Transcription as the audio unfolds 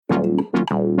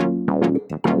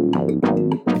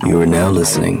You are now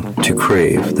listening to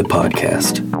Crave the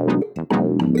Podcast.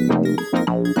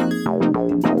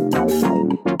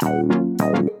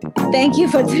 Thank you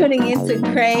for tuning in to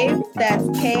Crave. That's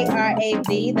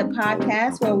K-R-A-V, the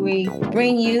podcast where we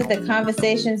bring you the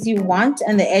conversations you want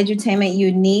and the edutainment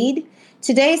you need.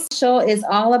 Today's show is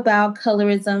all about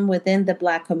colorism within the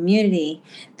Black community.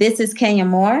 This is Kenya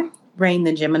Moore. Rain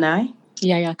the Gemini.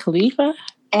 Yaya Khalifa.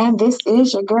 And this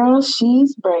is your girl,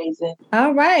 She's Brazen.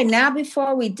 All right, now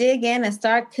before we dig in and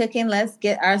start cooking, let's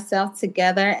get ourselves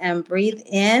together and breathe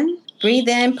in. Breathe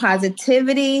in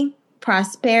positivity,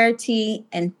 prosperity,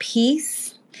 and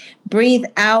peace. Breathe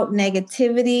out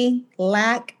negativity,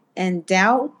 lack, and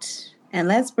doubt. And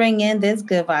let's bring in this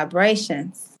good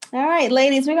vibrations. All right,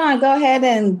 ladies, we're going to go ahead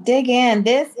and dig in.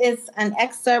 This is an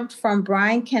excerpt from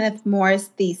Brian Kenneth Moore's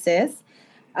thesis,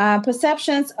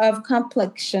 Perceptions of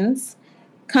Complexions,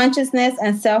 Consciousness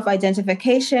and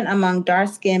Self-Identification Among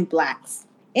Dark-Skinned Blacks.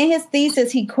 In his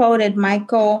thesis, he quoted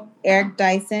Michael Eric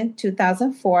Dyson,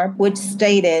 2004, which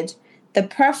stated, "The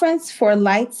preference for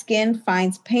light skin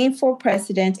finds painful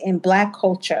precedent in Black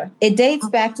culture. It dates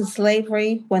back to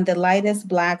slavery when the lightest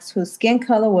Blacks, whose skin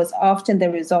color was often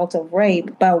the result of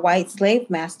rape by white slave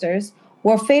masters,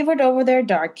 were favored over their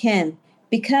dark kin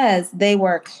because they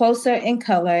were closer in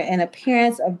color and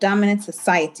appearance of dominant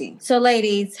society." So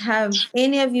ladies, have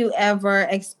any of you ever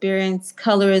experienced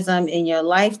colorism in your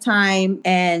lifetime?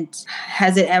 And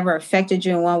has it ever affected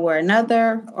you in one way or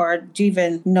another? Or do you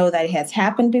even know that it has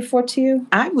happened before to you?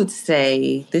 I would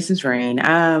say, this is Rain.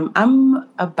 I'm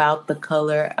about the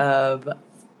color of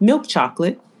milk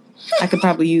chocolate. I could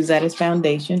probably use that as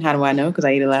foundation. How do I know? Because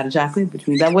I eat a lot of chocolate, which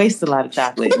means I waste a lot of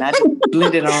chocolate and I just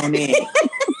blend it on in.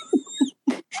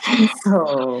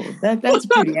 So that's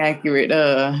pretty accurate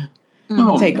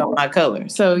take on my color.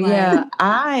 So yeah,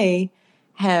 I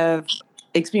have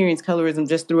experienced colorism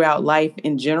just throughout life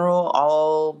in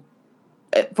general.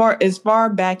 As far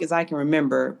back as I can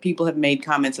remember, people have made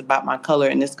comments about my color,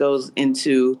 and this goes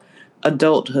into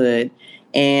adulthood,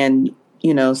 and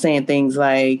saying things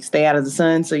like "stay out of the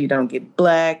sun so you don't get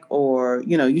black," or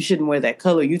you shouldn't wear that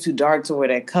color, you're too dark to wear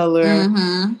that color,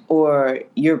 or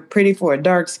you're pretty for a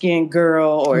dark skinned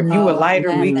girl, or if you were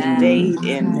lighter we can date,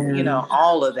 and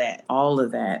all of that.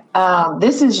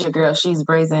 This is your girl, She's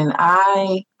Brazen.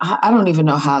 I don't even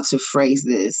know how to phrase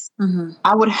this.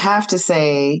 I would have to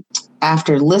say,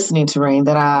 after listening to Rain,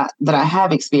 that I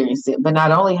have experienced it, but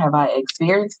not only have I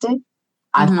experienced it,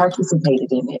 I've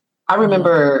participated in it. I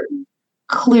remember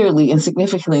clearly and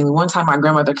significantly, one time my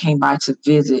grandmother came by to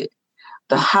visit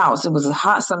the house. It was a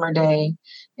hot summer day,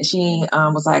 and she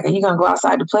was like, "Are you gonna go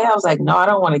outside to play?" I was like, "No, I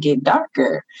don't want to get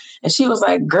darker." And she was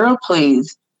like, "Girl,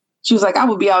 please." She was like, "I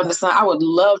would be out in the sun. I would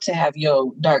love to have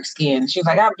your dark skin." She was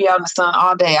like, "I'd be out in the sun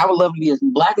all day. I would love to be as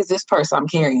black as this purse I'm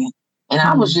carrying." And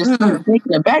I was just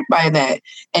taken aback by that.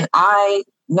 And I,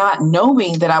 not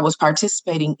knowing that I was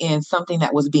participating in something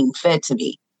that was being fed to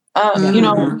me. You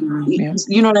know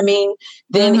what I mean?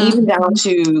 Then even down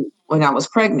to when I was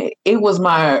pregnant, it was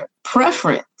my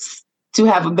preference to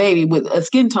have a baby with a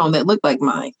skin tone that looked like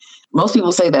mine. Most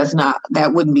people say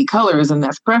that wouldn't be colorism,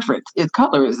 that's preference. It's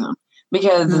colorism.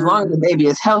 Because as long as the baby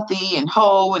is healthy and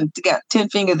whole and got 10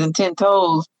 fingers and 10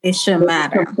 toes, it shouldn't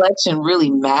matter. Complexion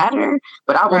really matter.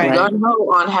 But I was gung-ho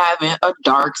on having a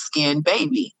dark-skinned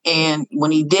baby. And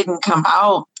when he didn't come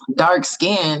out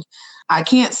dark-skinned, I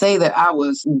can't say that I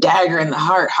was dagger in the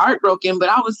heartbroken, but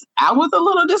I was a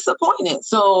little disappointed.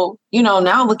 So,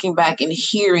 now looking back and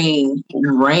hearing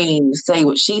Rain say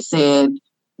what she said,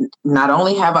 not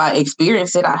only have I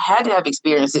experienced it, I had to have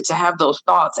experienced it to have those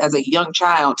thoughts as a young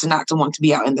child to not to want to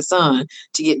be out in the sun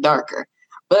to get darker.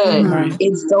 But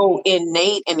it's so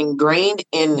innate and ingrained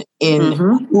in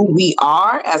who we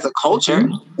are as a culture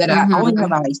that I only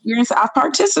have I experienced it. I've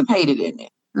participated in it.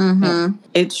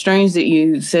 It's strange that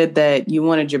you said that you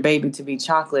wanted your baby to be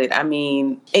chocolate. I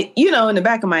mean, in the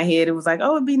back of my head, it was like,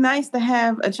 oh, it'd be nice to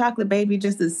have a chocolate baby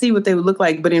just to see what they would look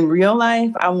like. But in real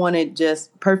life, I wanted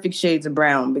just perfect shades of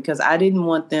brown because I didn't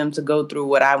want them to go through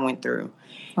what I went through.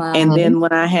 Wow. And then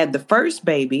when I had the first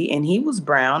baby and he was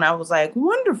brown, I was like,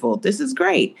 wonderful, this is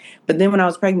great. But then when I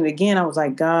was pregnant again, I was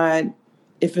like, God,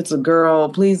 if it's a girl,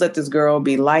 please let this girl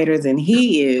be lighter than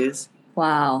he is.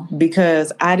 Wow.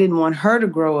 Because I didn't want her to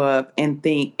grow up and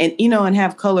think, and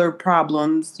have color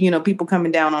problems, people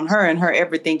coming down on her and her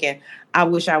ever thinking, I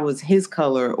wish I was his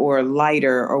color or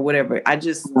lighter or whatever.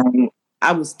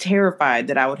 I was terrified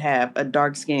that I would have a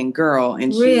dark-skinned girl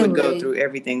and she would go through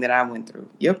everything that I went through.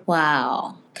 Yep.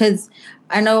 Wow. Because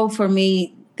I know for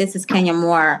me, this is Kenya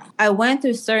Moore. I went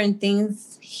through certain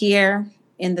things here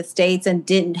in the States and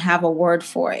didn't have a word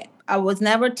for it. I was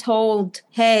never told,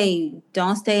 hey,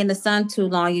 don't stay in the sun too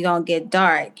long, you're going to get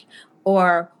dark.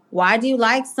 Or why do you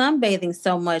like sunbathing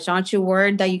so much? Aren't you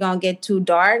worried that you're going to get too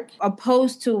dark?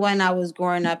 Opposed to when I was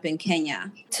growing up in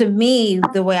Kenya. To me,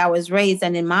 the way I was raised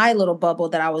and in my little bubble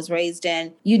that I was raised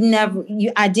in,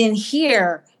 I didn't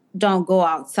hear, don't go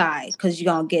outside because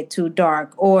you're going to get too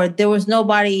dark. Or there was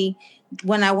nobody,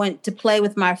 when I went to play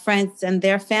with my friends and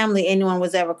their family, anyone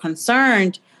was ever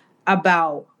concerned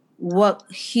about what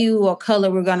hue or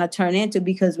color we're going to turn into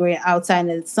because we're outside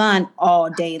in the sun all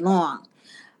day long.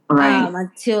 Right.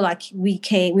 Until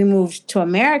we moved to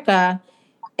America,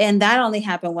 and that only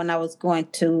happened when I was going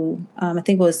to, I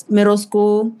think it was middle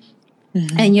school,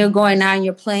 and you're going out and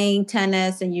you're playing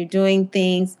tennis and you're doing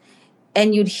things,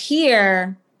 and you'd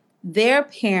hear their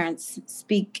parents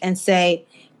speak and say,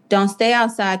 don't stay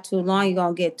outside too long, you're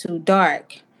going to get too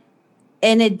dark.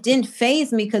 And it didn't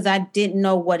faze me because I didn't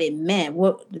know what it meant.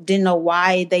 Didn't know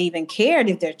why they even cared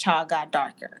if their child got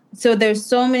darker. So there's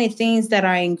so many things that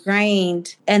are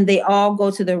ingrained and they all go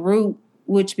to the root,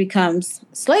 which becomes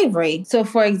slavery. So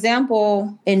for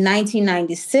example, in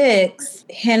 1996,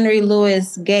 Henry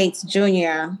Louis Gates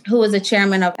Jr., who was the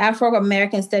chairman of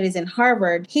Afro-American Studies in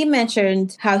Harvard, he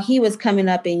mentioned how he was coming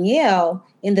up in Yale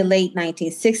in the late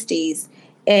 1960s.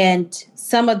 And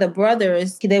some of the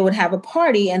brothers, they would have a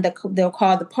party and they'll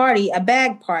call the party a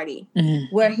bag party,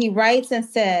 where he writes and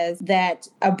says that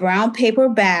a brown paper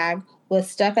bag was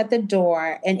stuck at the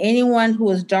door and anyone who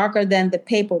was darker than the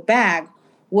paper bag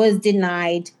was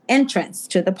denied entrance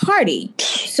to the party.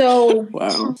 So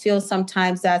I feel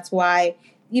sometimes that's why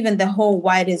even the whole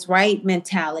white is right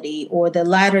mentality, or the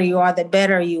lighter you are, the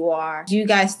better you are. Do you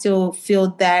guys still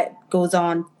feel that goes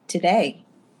on today?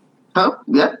 Oh,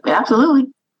 yeah, absolutely.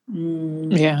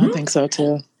 Yeah, I think so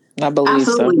too. I believe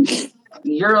absolutely. So.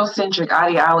 Eurocentric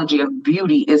ideology of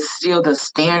beauty is still the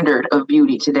standard of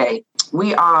beauty today.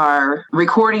 We are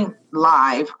recording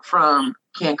live from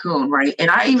Cancun, right?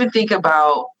 And I even think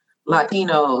about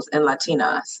Latinos and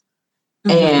Latinas.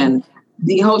 And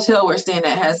the hotel we're staying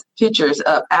at has pictures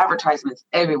of advertisements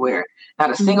everywhere.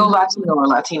 Not a single Latino or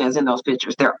Latina is in those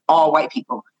pictures. They're all white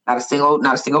people. Not a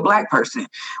single Black person.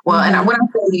 Well, and when I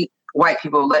say white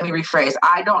people, let me rephrase.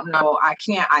 I don't know. I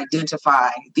can't identify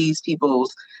these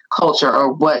people's culture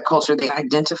or what culture they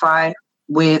identify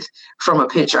with from a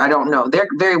picture. I don't know. There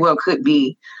very well could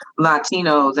be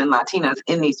Latinos and Latinas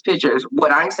in these pictures.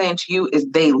 What I'm saying to you is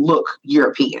they look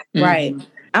European. Right.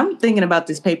 I'm thinking about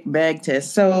this paper bag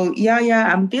test. So,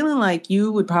 I'm feeling like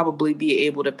you would probably be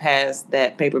able to pass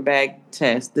that paper bag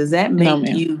test. Does that make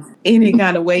you any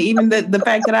kind of way? Even the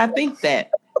fact that I think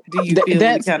that. Do you feel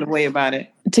any kind of way about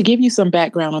it? To give you some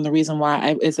background on the reason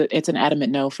why it's an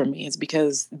adamant no for me is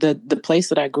because the place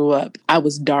that I grew up, I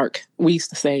was dark. We used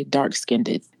to say dark-skinned.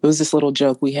 It was this little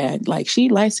joke we had, like, she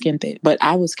light-skinned it, but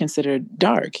I was considered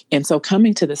dark. And so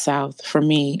coming to the South for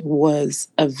me was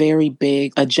a very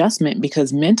big adjustment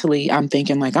because mentally I'm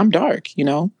thinking like, I'm dark,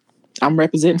 I'm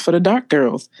representing for the dark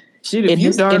girls. Shoot, if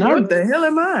you dark, what the hell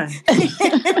am I?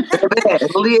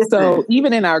 So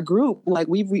even in our group, like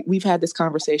we've had this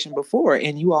conversation before,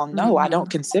 and you all know I don't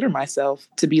consider myself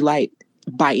to be light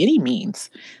by any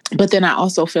means. But then I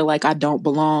also feel like I don't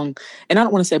belong, and I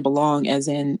don't want to say belong as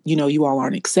in, you all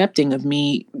aren't accepting of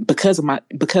me because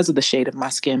of the shade of my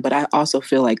skin. But I also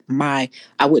feel like I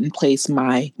wouldn't place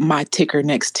my ticker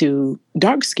next to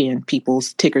dark skinned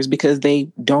people's tickers because they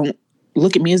don't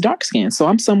look at me as dark skinned. So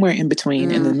I'm somewhere in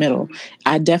between, in the middle.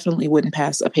 I definitely wouldn't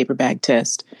pass a paper bag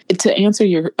test. To answer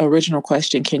your original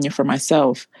question, Kenya, for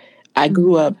myself, I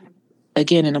grew up,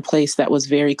 again, in a place that was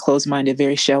very closed-minded,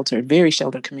 very sheltered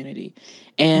community.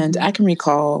 And I can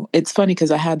recall, it's funny because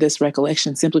I had this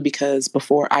recollection simply because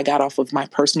before I got off of my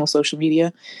personal social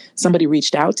media, somebody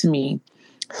reached out to me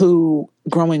who,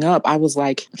 growing up, I was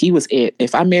like, he was it.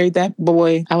 If I married that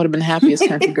boy, I would have been the happiest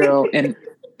country girl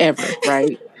ever,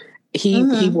 right?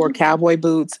 He wore cowboy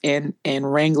boots and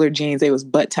Wrangler jeans. They was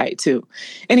butt tight too.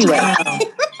 Anyway,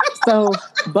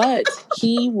 but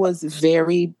he was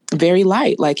very, very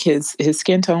light. Like his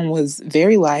skin tone was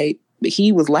very light.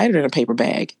 He was lighter than a paper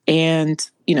bag. And,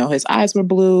 his eyes were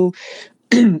blue.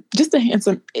 Just a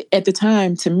handsome, at the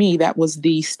time, to me, that was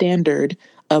the standard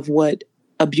of what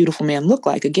a beautiful man looked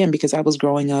like. Again, because I was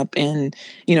growing up in,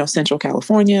 Central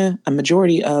California. A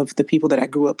majority of the people that I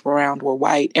grew up around were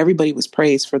white. Everybody was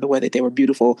praised for the way that they were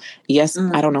beautiful. Yes,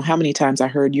 I don't know how many times I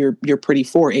heard you're pretty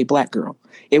for a Black girl.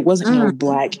 It wasn't no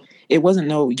Black. It wasn't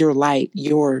no you're light,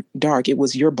 you're dark. It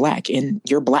was you're Black and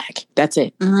you're Black. That's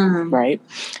it. Right.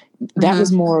 That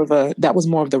was more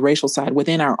of the racial side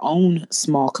within our own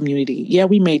small community. Yeah,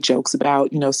 we made jokes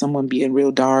about, someone being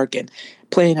real dark and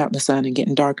playing out in the sun and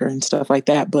getting darker and stuff like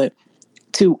that. But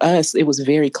to us, it was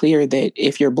very clear that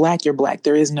if you're black, you're black.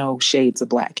 There is no shades of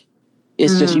black.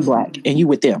 It's just you black and you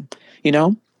with them, you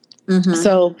know? Mm-hmm.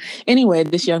 So anyway,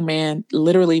 this young man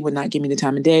literally would not give me the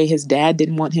time of day. His dad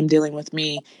didn't want him dealing with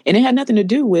me. And it had nothing to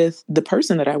do with the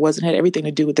person that I was. It had everything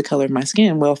to do with the color of my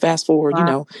skin. Well, fast forward, you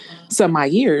know, some of my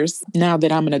years, now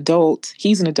that I'm an adult,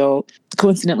 he's an adult.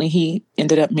 Coincidentally, he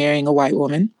ended up marrying a white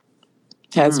woman,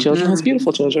 has children, has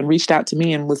beautiful children, reached out to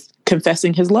me and was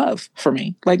confessing his love for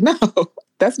me. Like, no,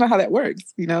 that's not how that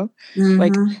works, you know?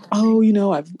 Like, oh, you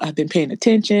know, I've been paying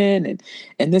attention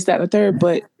and this, that, and the third,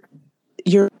 but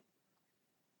you're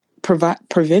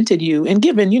prevented you, and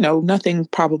given, you know, nothing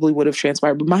probably would have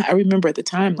transpired, but I remember at the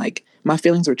time, like, my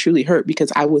feelings were truly hurt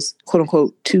because I was, quote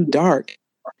unquote, too dark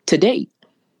to date.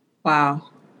 Wow.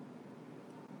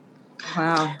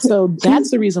 So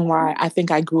that's the reason why I think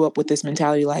I grew up with this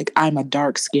mentality, like, I'm a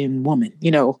dark-skinned woman,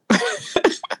 you know.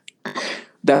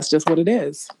 That's just what it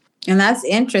is. And that's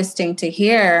interesting to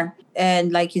hear.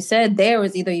 And like you said, there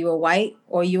was either you were white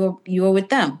or you were with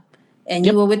them, and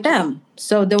you were with them.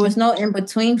 So there was no in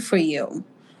between for you.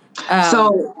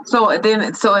 So in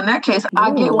that case,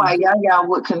 I get why Yaya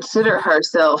would consider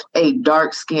herself a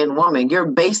dark-skinned woman. You're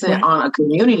basing it on a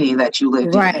community that you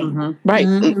lived in.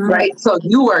 Mm-hmm. Right. So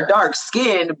you are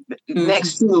dark-skinned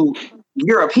next to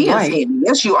European skin.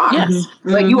 Yes, you are. Yes.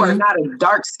 But you are not a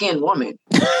dark-skinned woman.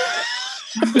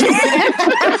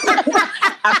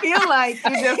 I feel like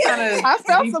you just kind of. I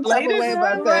felt some type of way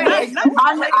about that.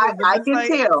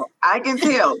 I can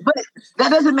tell, but that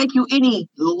doesn't make you any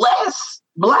less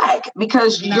black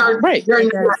because you're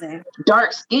not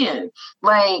dark skinned.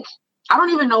 Like, I don't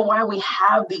even know why we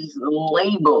have these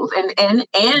labels, and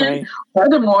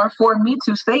furthermore, for me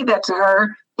to say that to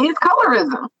her is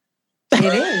colorism.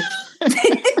 It is.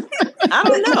 I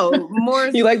don't know.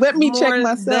 You like, let me check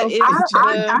myself.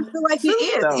 I feel like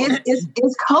it is.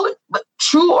 It's color, but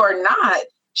true or not,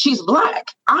 she's black.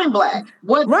 I'm black.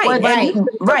 But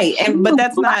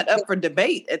that's not up for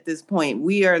debate at this point.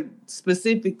 We are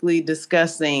specifically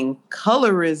discussing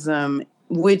colorism,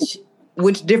 which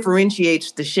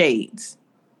differentiates the shades.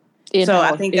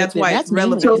 I think that's why it's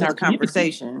relevant in our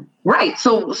conversation. Right.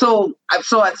 So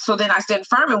then I stand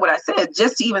firm in what I said,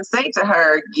 just to even say to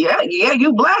her, yeah,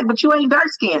 you black, but you ain't dark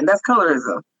skinned. That's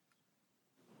colorism.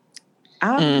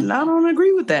 I don't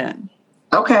agree with that.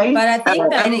 Okay. But I think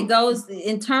that it goes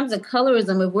in terms of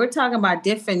colorism. If we're talking about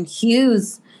different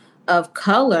hues of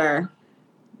color,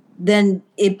 then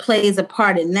it plays a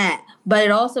part in that. But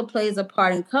it also plays a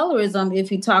part in colorism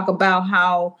if you talk about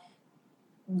how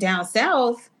down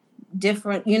south,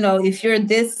 different, you know, if you're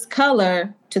this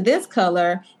color to this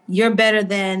color, you're better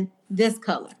than this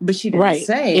color. But she didn't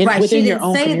say she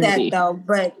didn't say that though.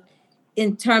 But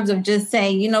in terms of just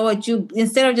saying, you know what,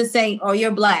 instead of just saying, oh,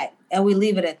 you're black, and we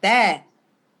leave it at that,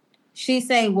 she's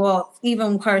saying, well,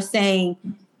 even her saying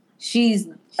she's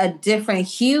a different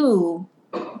hue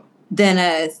than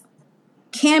us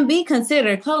can be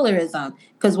considered colorism.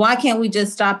 Because why can't we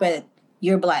just stop at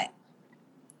you're black?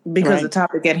 Because the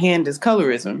topic at hand is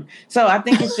colorism. So I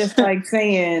think it's just like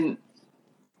saying,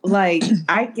 like,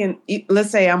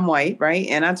 let's say I'm white, right?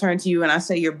 And I turn to you and I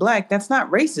say you're black. That's not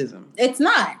racism. It's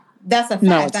not. That's a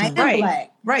fact. I am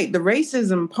black. Right. The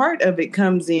racism part of it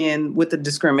comes in with the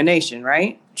discrimination,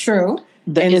 right? True.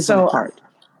 The ism part.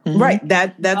 Mm-hmm. Right.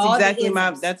 That's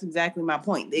exactly my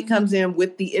point. It comes in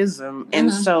with the ism.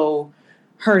 And so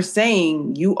her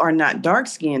saying you are not dark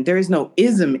skinned, there is no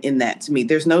ism in that to me.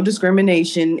 There's no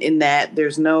discrimination in that.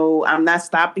 I'm not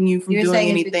stopping you from doing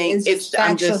anything.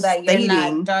 I'm just that stating,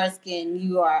 you're not dark skinned,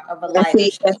 you are of a lighter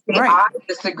shade. I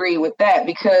disagree with that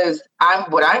because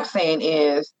what I'm saying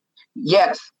is,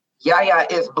 yes, Yaya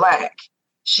is black.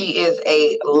 She is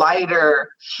a lighter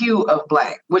hue of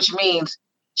black, which means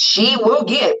she will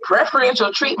get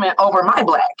preferential treatment over my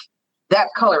black.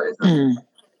 That's colorism.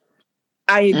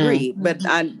 I agree, but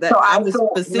I was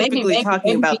specifically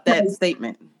talking about that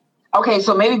statement. Okay,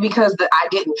 so maybe because I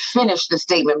didn't finish the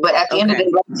statement, but at the end of the day,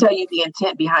 let me tell you the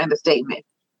intent behind the statement.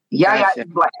 Yaya is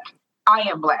black. I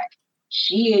am black.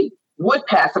 She would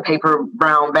pass a paper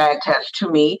brown bag test to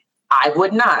me. I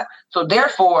would not. So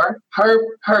therefore,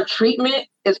 her treatment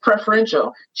is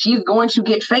preferential. She's going to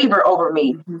get favor over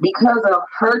me because of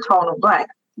her tone of black.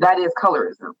 That is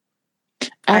colorism.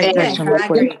 I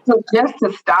agree. So just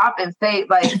to stop and say,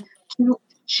 like,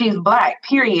 she's black,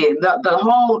 period. The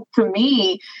whole, to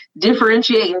me,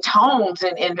 differentiating tones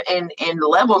and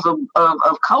levels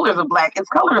of colors of black, it's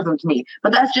colorism to me.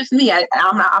 But that's just me.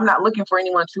 I'm not looking for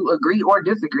anyone to agree or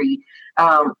disagree.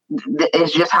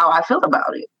 It's just how I feel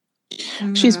about it.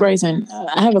 She's brazen.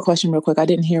 I have a question real quick. I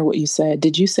didn't hear what you said.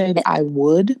 Did you say that I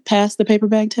would pass the paper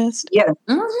bag test? Yes.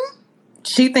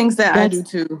 She thinks that I do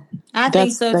too. I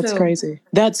think so that's too. Crazy.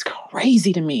 That's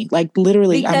crazy to me. Like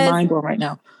literally, I'm mind blown right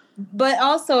now. But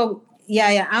also,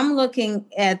 I'm looking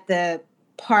at the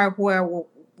part where we're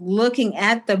looking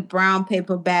at the brown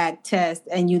paper bag test,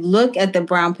 and you look at the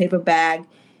brown paper bag,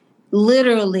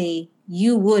 literally,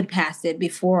 you would pass it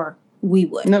before we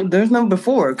would. No, there's no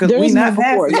before because we not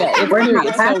before. passing. Yeah, it's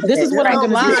period. So this is what I'm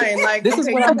going to do. Like, this is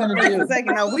what I'm going to do.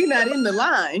 Second, no, we're not in the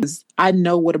line. I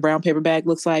know what a brown paper bag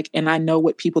looks like, and I know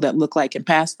what people that look like can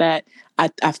pass that.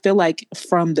 I feel like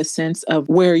from the sense of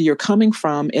where you're coming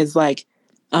from is like,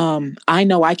 I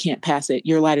know I can't pass it.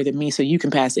 You're lighter than me, so you can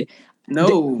pass it.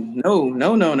 No,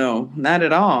 not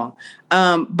at all.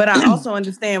 But I also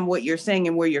understand what you're saying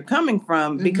and where you're coming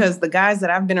from, because the guys that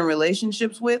I've been in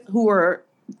relationships with, who are,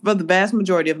 for the vast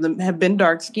majority of them, have been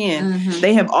dark skinned.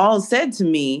 They have all said to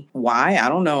me, why? I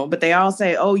don't know. But they all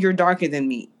say, oh, you're darker than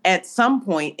me at some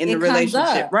point in the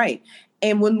relationship. Right.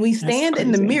 And when we stand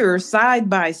in the mirror side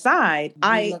by side,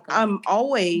 I'm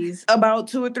always about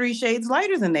 2 or 3 shades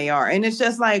lighter than they are. And it's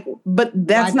just like, but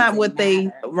that's not what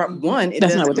they, one, it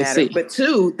doesn't matter. But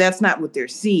 2, that's not what they're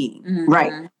seeing.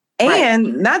 Right.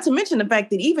 And not to mention the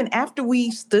fact that even after we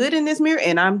stood in this mirror,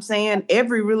 and I'm saying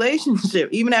every relationship,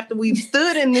 even after we've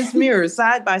stood in this mirror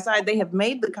side by side, they have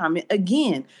made the comment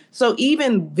again. So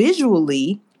even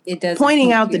visually,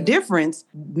 pointing out the difference,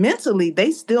 mentally,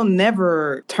 they still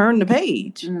never turn the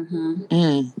page,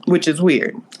 which is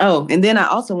weird. Oh, and then I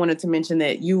also wanted to mention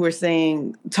that you were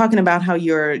talking about how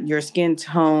your skin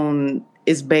tone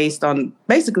is based on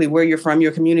basically where you're from,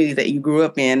 your community that you grew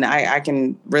up in. I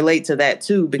can relate to that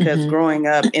too, because growing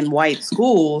up in white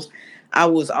schools, I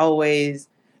was always,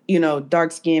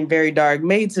 dark skin, very dark,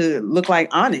 made to look like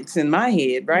onyx in my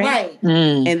head, right?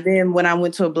 And then when I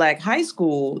went to a black high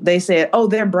school, they said, oh,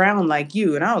 they're brown like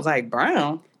you. And I was like,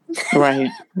 brown? Right.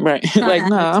 Like,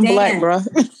 nah, I'm black, bro.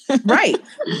 Right.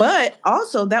 But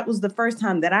also, that was the first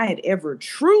time that I had ever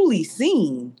truly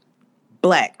seen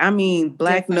black. I mean,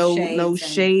 black, no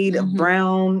shade of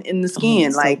brown in the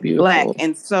skin, like so black.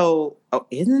 And so,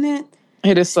 isn't it?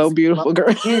 It is so beautiful, girl.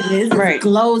 It is. Right. It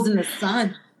glows in the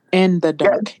sun. In the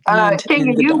dark.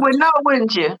 King, you would know,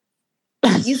 wouldn't you?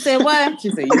 You said what? She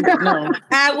said you would know.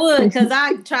 I would, because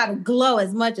I try to glow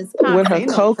as much as possible. With her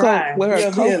cocoa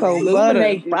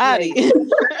butter body.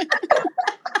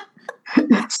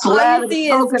 All you see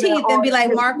is teeth and be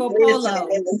like Marco Polo.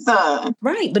 In the sun.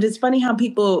 Right. But it's funny how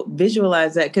people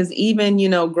visualize that, because even,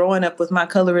 growing up with my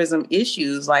colorism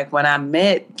issues, like when I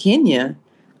met Kenya,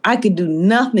 I could do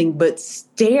nothing but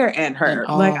stare at her.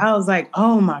 Like, I was like,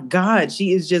 oh my God,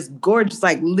 she is just gorgeous,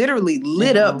 like literally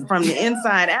lit up from the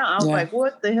inside out. I was like,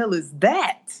 what the hell is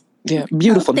that? Yeah,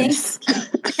 beautifulness.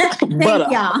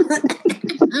 Thank y'all.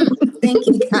 Thank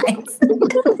you, guys.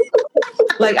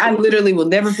 Like, I literally will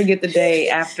never forget the day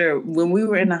after, when we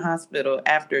were in the hospital,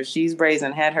 after She's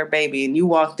Brazen had her baby, and you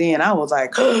walked in, I was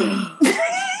like,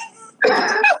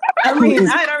 I mean,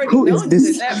 I'd already known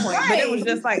this at that point, but it was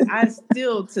just like, I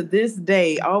still, to this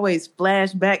day, always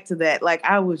flash back to that. Like,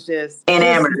 I was just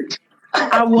enamored.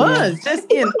 I was just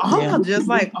in awe, just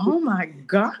like, oh my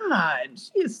God,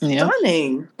 she is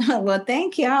stunning. Well,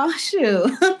 thank y'all.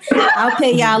 Shoot, I'll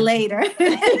pay y'all later.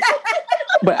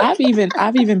 But I've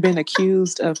even been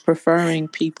accused of preferring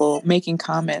people, making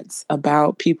comments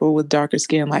about people with darker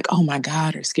skin, like, oh my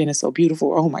God, her skin is so beautiful.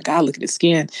 Or, oh my God, look at his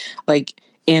skin. Like,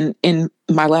 in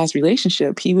my last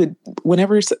relationship, he would,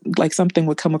 whenever like something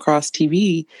would come across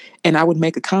TV and I would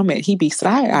make a comment, he'd be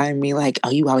side-eyeing me like,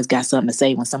 oh, you always got something to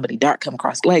say when somebody dark come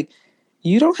across. Like,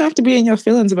 you don't have to be in your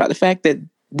feelings about the fact that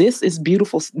this is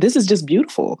beautiful. This is just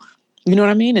beautiful. You know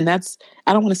what I mean? And I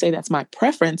don't want to say that's my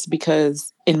preference,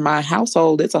 because in my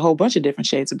household, it's a whole bunch of different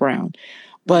shades of brown.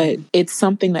 But it's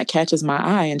something that catches my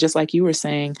eye. And just like you were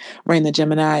saying, Rain the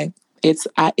Gemini, it's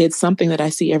something that I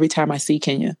see every time I see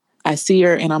Kenya. I see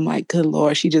her and I'm like, good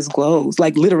Lord, she just glows,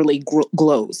 like literally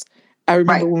glows. I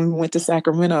remember when we went to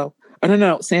Sacramento,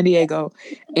 San Diego,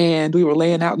 and we were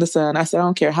laying out in the sun. I said, I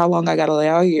don't care how long I got to lay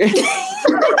out here.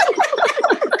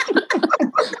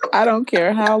 I don't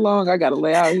care how long I got to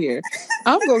lay out here.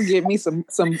 I'm going to get me some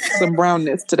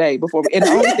brownness today before. And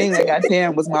the only thing that got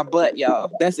tan was my butt,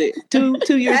 y'all. That's it.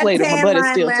 Two years later, my butt is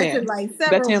still tan. Like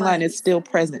that tan line is still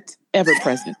present, ever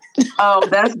present. Oh,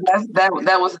 that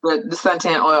was the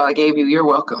suntan oil I gave you. You're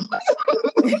welcome.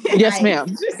 Yes,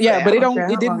 ma'am. Yeah, but it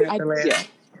didn't.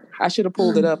 I should have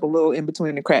pulled it up a little in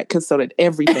between the crack, so that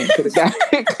everything could have got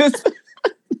it.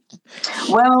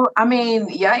 Well, I mean,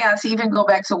 to even go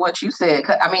back to what you said,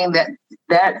 I mean,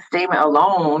 that statement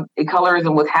alone,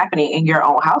 colorism was happening in your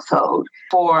own household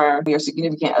for your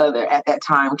significant other at that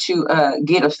time to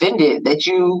get offended that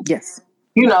you,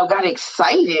 got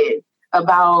excited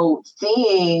about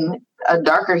seeing a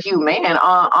darker hue man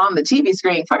on the TV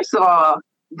screen. First of all,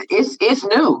 it's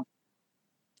new.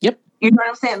 Yep. You know what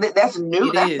I'm saying? That's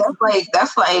new. It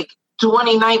That's like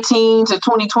 2019 to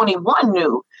 2021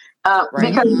 new.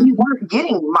 Because we weren't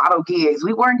getting model gigs.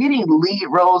 We weren't getting lead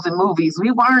roles in movies.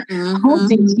 We weren't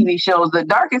hosting TV shows. The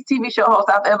darkest TV show host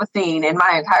I've ever seen in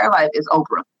my entire life is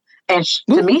Oprah. And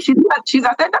to me, she's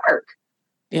not that dark.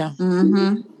 Yeah.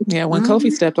 Yeah, when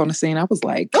Kofi stepped on the scene, I was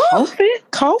like, Kofi?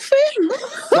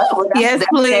 Yes,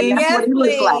 please. That's what he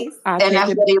looks like. And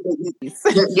that's what he looks.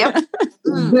 Yep.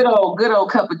 Good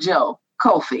old cup of Joe.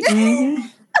 Kofi.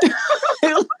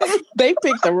 They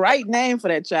picked the right name for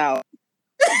that child.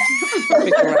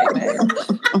 Picked the right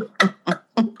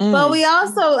name. But we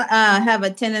also have a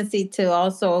tendency to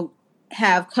also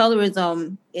have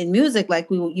colorism in music, like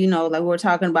we were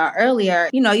talking about earlier.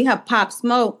 You know, you have Pop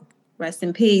Smoke, rest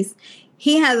in peace.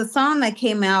 He has a song that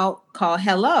came out called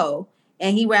Hello,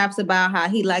 and he raps about how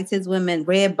he likes his women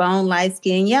red bone, light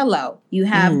skin, yellow. You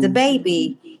have the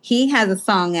baby. He has a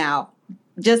song out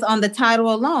just on the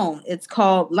title alone. It's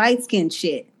called Light Skin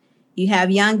Shit. You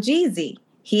have Young Jeezy.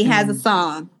 He has a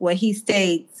song where he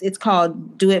states, it's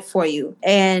called Do It For You.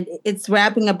 And it's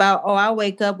rapping about, I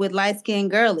wake up with light-skinned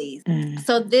girlies.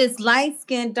 So this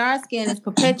light-skin, dark-skin is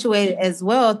perpetuated as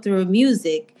well through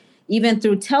music, even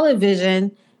through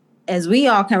television, as we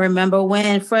all can remember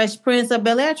when Fresh Prince of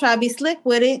Bel-Air tried to be slick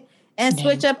with it and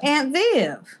switch up Aunt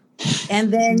Viv.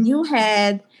 And then you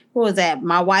had, what was that,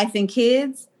 My Wife and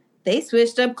Kids? They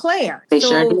switched up Claire. They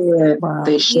sure did. Wow.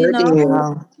 They sure did.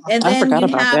 Wow. And then you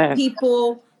have that.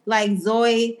 people like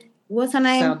Zoe, what's her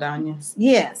name? Saldana.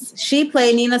 Yes, she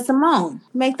played Nina Simone.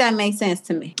 Make sense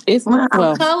to me. It's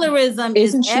Colorism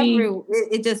is everywhere.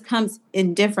 It just comes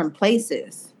in different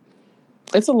places.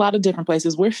 It's a lot of different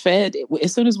places. We're fed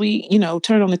as soon as we,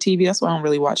 turn on the TV. That's why I don't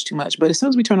really watch too much. But as soon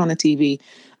as we turn on the TV,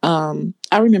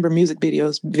 I remember music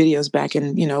videos back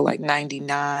in, like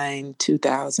 99,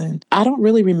 2000. I don't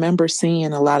really remember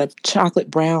seeing a lot of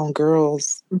chocolate brown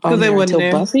girls on there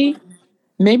until Buffy.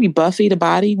 Maybe Buffy the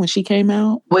Body when she came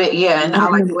out. But yeah, and I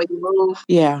like the way you move.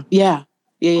 Yeah.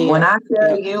 When I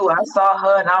tell you, I saw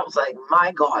her and I was like,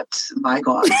 my God. My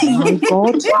God.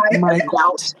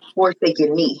 Without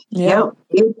forsaking me. Yeah.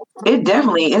 Yep.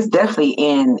 It's definitely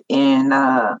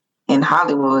in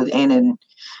Hollywood and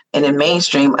in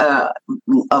mainstream. A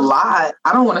lot.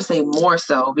 I don't want to say more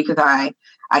so because I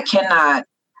cannot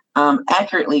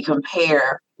accurately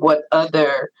compare what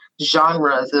other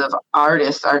genres of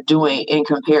artists are doing in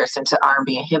comparison to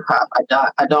R&B and hip hop.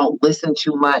 I don't listen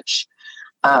too much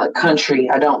country.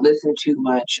 I don't listen too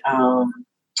much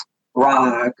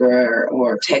rock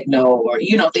or techno or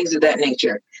things of that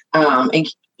nature.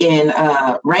 In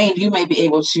Rain, you may be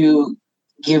able to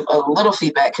give a little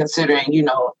feedback considering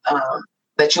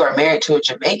that you are married to a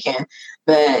Jamaican.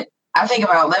 But I think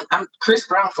about Chris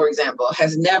Brown, for example,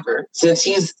 has never, since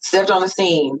he's stepped on the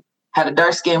scene, had a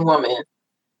dark-skinned woman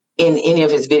in any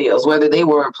of his videos, whether they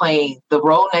were playing the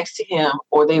role next to him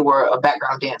or they were a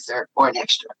background dancer or an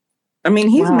extra. I mean,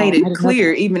 he's made it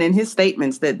clear, even in his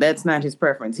statements, that that's not his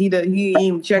preference. He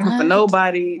ain't checking for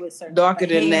nobody darker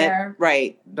than that,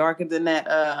 right? Darker than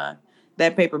that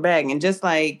paper bag. And just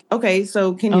like, okay,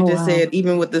 so Kenya just said,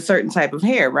 even with a certain type of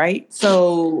hair, right?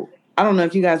 So I don't know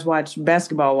if you guys watched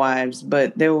Basketball Wives,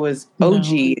 but there was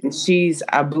OG, and she's,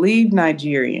 I believe,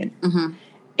 Nigerian.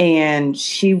 And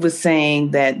she was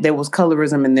saying that there was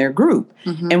colorism in their group.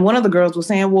 And one of the girls was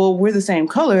saying, well, we're the same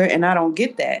color, and I don't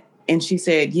get that. And she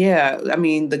said, yeah, I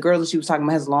mean, the girl that she was talking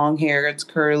about has long hair, it's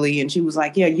curly. And she was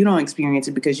like, yeah, you don't experience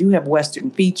it because you have Western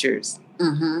features.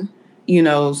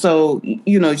 So,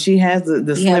 she has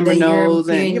the slimmer nose.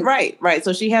 And right.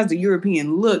 So she has the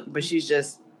European look, but she's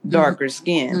just darker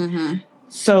skin.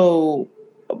 So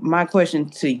my question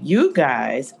to you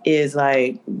guys is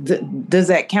like, does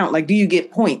that count? Like, do you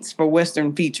get points for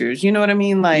Western features? You know what I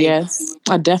mean? Like, yes,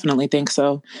 I definitely think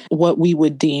so. What we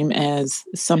would deem as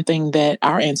something that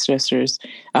our ancestors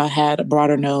had a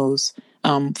broader nose,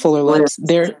 fuller lips.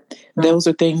 Those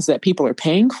are things that people are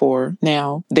paying for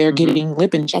now. They're getting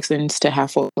lip injections to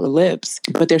have fuller lips,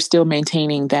 but they're still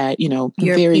maintaining that,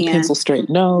 very pencil straight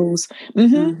nose.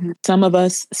 Some of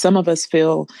us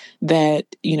feel that,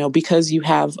 because you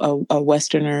have a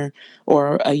Westerner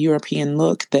or a European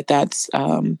look, that's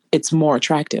it's more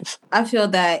attractive. I feel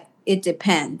that it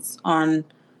depends on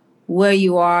where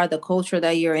you are, the culture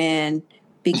that you're in,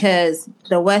 because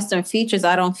the Western features,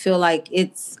 I don't feel like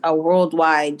it's a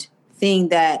worldwide thing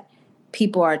that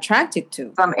people are attracted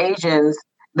to. Some Asians,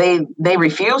 they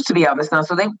refuse to be out in the sun,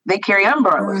 so they carry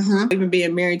umbrellas. Even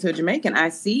being married to a Jamaican, I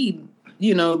see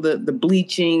the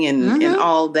bleaching and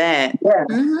all that.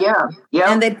 Yeah.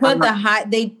 And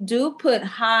they do put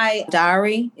high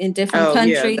dowry in different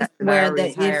countries where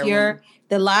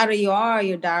the lighter you are,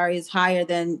 your dowry is higher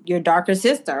than your darker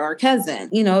sister or cousin.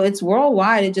 It's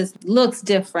worldwide. It just looks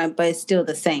different, but it's still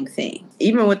the same thing.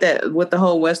 Even with the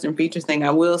whole Western features thing,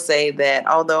 I will say that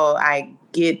although I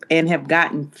get and have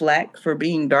gotten flack for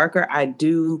being darker, I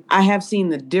have seen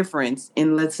the difference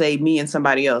in, let's say, me and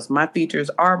somebody else. My features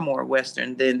are more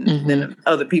Western than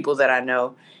other people that I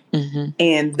know. Mm-hmm.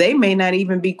 And they may not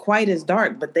even be quite as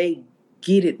dark, but they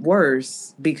get it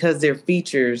worse because their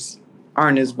features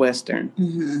aren't as Western.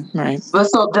 Mm-hmm. Right. But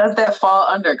so does that fall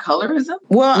under colorism?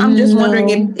 Well, I'm just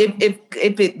wondering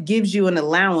if it gives you an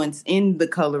allowance in the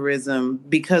colorism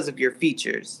because of your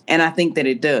features. And I think that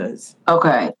it does.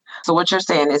 Okay. So what you're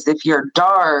saying is if you're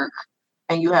dark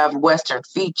and you have Western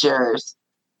features,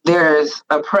 there's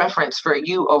a preference for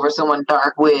you over someone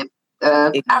dark with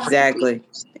Exactly.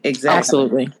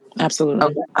 Absolutely.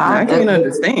 Okay. I can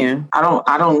understand. I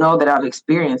don't know that I've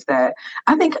experienced that.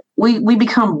 I think we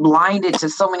become blinded to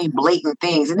so many blatant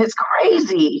things, and it's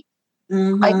crazy.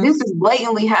 Mm-hmm. Like this is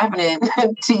blatantly happening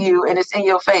to you, and it's in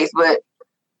your face, but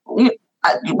we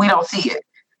don't see it.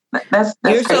 That's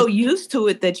You're crazy. so used to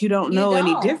it that you don't know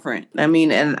any different. I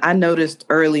mean, and I noticed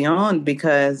early on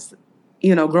because,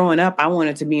 growing up, I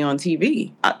wanted to be on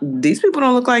TV. These people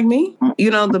don't look like me.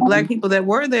 The Black people that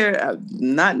were there,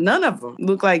 none of them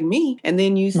look like me. And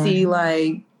then you see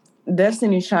like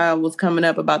Destiny's Child was coming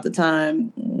up about the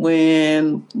time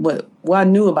when I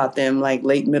knew about them like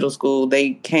late middle school.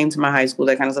 They came to my high school,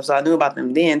 that kind of stuff. So I knew about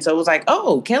them then. So it was like,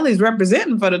 oh, Kelly's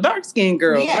representing for the dark skinned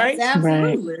girls, right?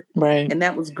 Absolutely. Right. And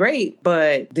that was great.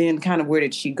 But then kind of where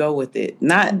did she go with it?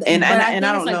 I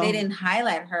don't know. They didn't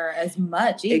highlight her as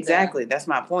much either. Exactly. That's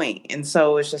my point. And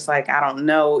so it's just like, I don't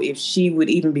know if she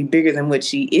would even be bigger than what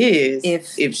she is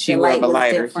if she were of a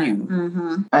lighter hue.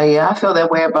 Mm-hmm. Yeah, I feel that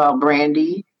way about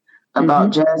Brandy.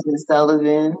 About Jasmine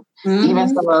Sullivan,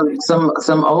 even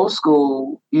some old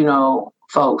school,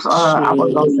 folks. I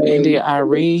was gonna say India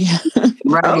Arie.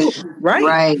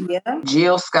 right. Yeah.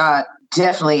 Jill Scott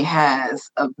definitely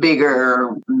has a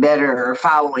bigger, better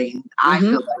following. I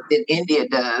feel like than India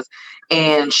does,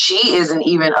 and she isn't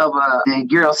even of a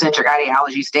Eurocentric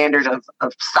ideology standard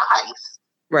of size.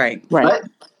 Right. But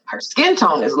her skin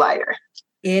tone is lighter.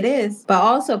 It is, but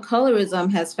also colorism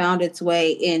has found its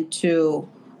way into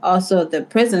also the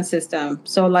prison system.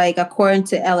 So like according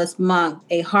to Ellis Monk,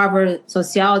 a Harvard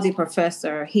sociology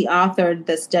professor, he authored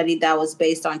the study that was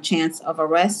based on chance of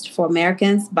arrest for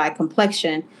Americans by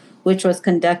complexion, which was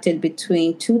conducted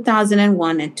between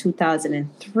 2001 and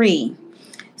 2003.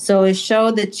 So it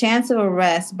showed the chance of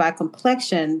arrest by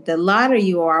complexion. The lighter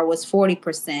you are was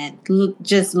 40%.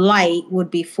 Just light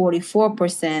would be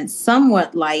 44%.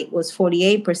 Somewhat light was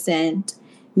 48%.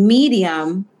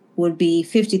 Medium would be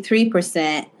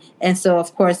 53%. And so,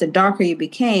 of course, the darker you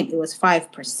became, it was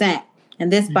 5%.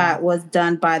 And this was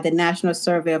done by the National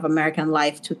Survey of American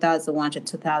Life, 2001 to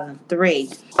 2003.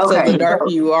 Okay. So the darker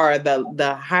you are,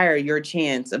 the higher your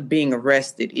chance of being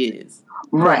arrested is.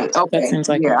 Right. Okay. That seems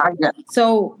like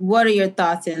So what are your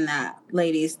thoughts in that,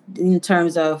 ladies, in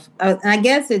terms of, I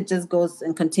guess it just goes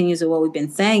and continues with what we've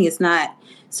been saying. It's not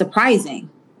surprising,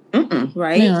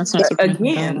 right? Yeah, that's not surprising.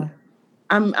 Again,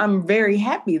 I'm very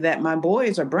happy that my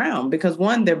boys are brown because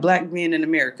one, they're Black men in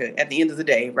America at the end of the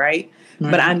day, right?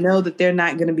 But I know that they're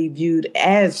not going to be viewed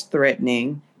as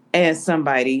threatening as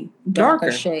somebody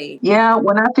darker shade. Yeah,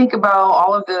 when I think about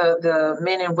all of the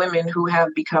men and women who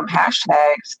have become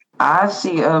hashtags, I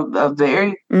see a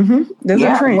very there's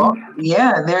a trend.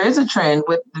 There is a trend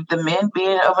with the men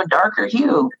being of a darker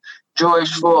hue.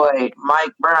 George Floyd,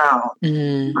 Mike Brown.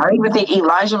 I even think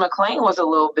Elijah McClain was a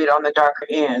little bit on the darker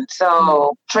end.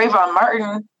 So Trayvon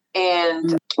Martin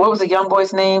and what was the young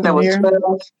boy's name that was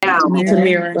 12?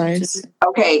 Tamir.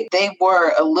 Okay, they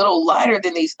were a little lighter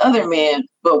than these other men,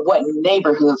 but what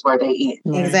neighborhoods were they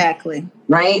in? Exactly.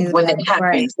 Right? When it happened.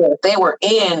 Right. So if they were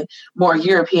in more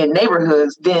European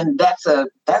neighborhoods, then that's a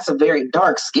very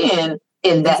dark skin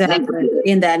in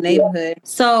that neighborhood.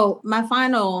 So my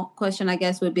final question, I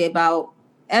guess, would be about,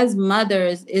 as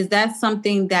mothers, is that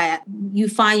something that you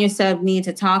find yourself needing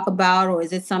to talk about, or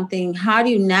is it something, how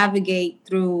do you navigate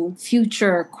through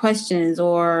future questions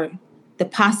or the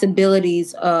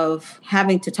possibilities of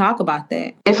having to talk about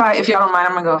that? If y'all don't mind,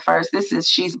 I'm gonna go first. This is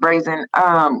She's Brazen.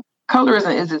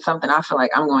 Colorism isn't something I feel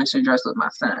like I'm going to address with my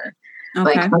son. Okay.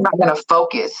 Like, I'm not gonna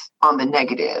focus on the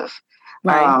negative.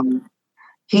 Right.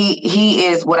 He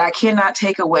is, what I cannot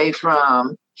take away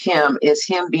from him is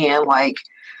him being like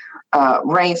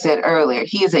Rain said earlier,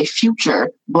 he is a future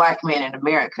Black man in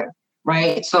America.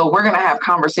 right? So we're going to have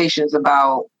conversations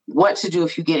about what to do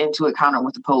if you get into a encounter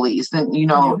with the police, and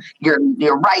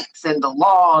your rights and the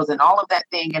laws and all of that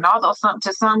thing. And although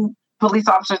some police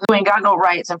officers who ain't got no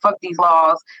rights and fuck these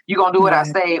laws, you're gonna do what I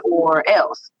say or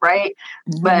else, right?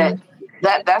 But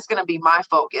that's going to be my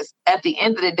focus. At the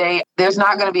end of the day, there's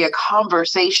not going to be a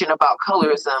conversation about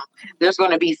colorism. There's going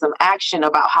to be some action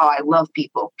about how I love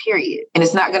people, period. And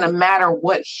it's not going to matter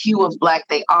what hue of Black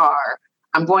they are.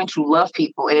 I'm going to love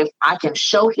people. And if I can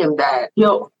show him that,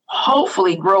 he'll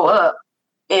hopefully grow up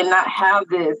and not have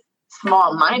this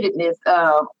small-mindedness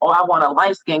of, oh, I want a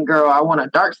light-skinned girl, I want a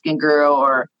dark-skinned girl,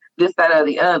 or this, that, or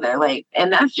the other. Like,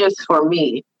 and that's just for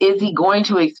me. Is he going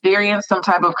to experience some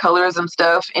type of colorism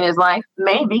stuff in his life?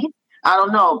 Maybe. I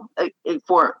don't know.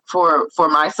 For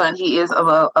my son, he is of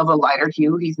a lighter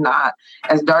hue. He's not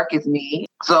as dark as me.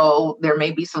 So there may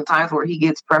be some times where he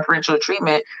gets preferential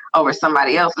treatment over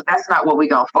somebody else, but that's not what we're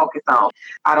going to focus on.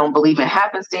 I don't believe in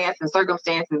happenstance and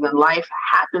circumstances, and life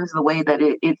happens the way that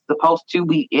it's supposed to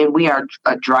be. And we are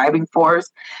a driving force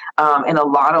in a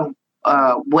lot of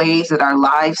ways that our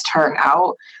lives turn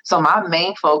out. So my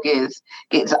main focus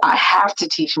is I have to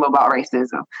teach him about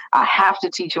racism. I have to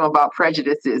teach him about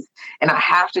prejudices, and I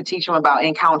have to teach him about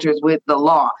encounters with the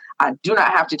law. I do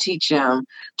not have to teach him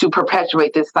to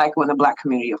perpetuate this cycle in the Black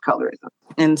community of colorism.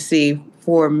 And see,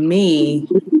 for me,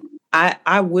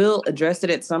 I will address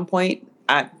it at some point.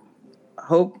 I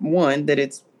hope, one, that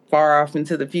it's far off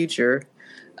into the future.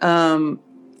 And,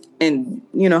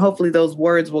 hopefully those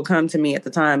words will come to me at the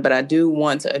time, but I do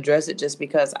want to address it just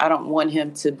because I don't want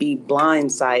him to be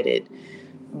blindsided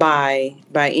by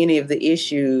any of the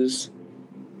issues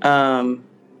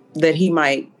that he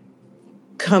might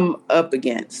come up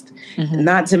against.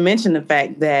 Not to mention the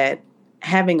fact that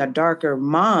having a darker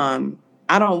mom,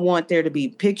 I don't want there to be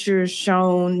pictures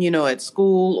shown, at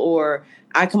school, or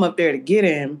I come up there to get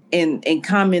him and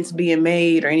comments being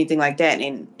made or anything like that.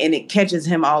 And it catches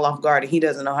him all off guard and he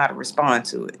doesn't know how to respond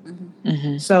to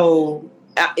it. So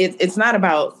it's not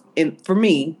about, for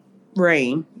me,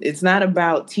 Rain, it's not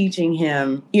about teaching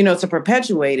him, to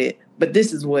perpetuate it, but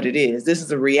this is what it is. This is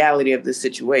the reality of the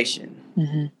situation.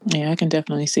 Yeah, I can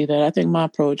definitely see that. I think my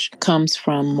approach comes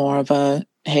from more of a,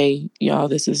 hey, y'all,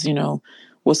 this is,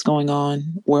 what's going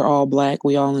on. We're all Black.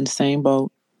 We all in the same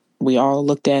boat. We all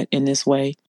looked at in this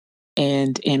way.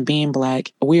 And in being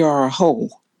Black, we are a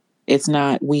whole. It's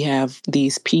not we have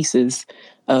these pieces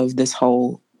of this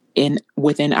whole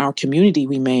within our community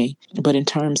we may, but in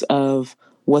terms of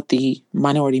what the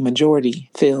minority majority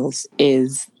feels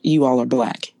is you all are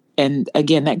Black. And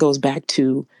again, that goes back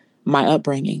to my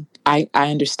upbringing. I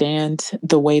understand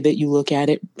the way that you look at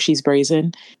it. She's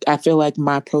brazen. I feel like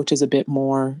my approach is a bit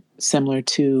more similar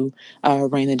to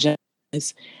Rain the Gem.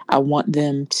 I want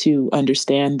them to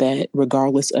understand that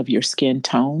regardless of your skin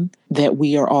tone, that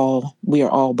we are all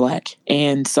Black.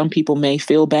 And some people may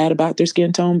feel bad about their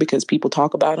skin tone because people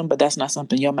talk about them, but that's not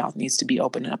something your mouth needs to be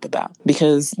opening up about,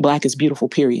 because Black is beautiful,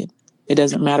 period. It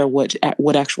doesn't matter what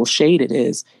actual shade it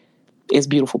is. It's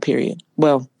beautiful, period.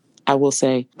 Well, I will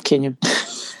say, Kenya.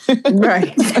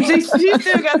 Right. She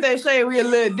still got that shade we're a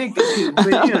little addicted to,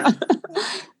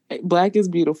 but Black is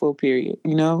beautiful, period.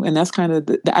 And that's kind of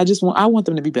I want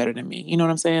them to be better than me. You know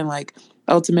what I'm saying? Like,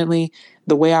 ultimately,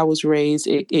 the way I was raised,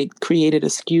 it created a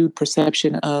skewed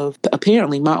perception of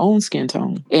apparently my own skin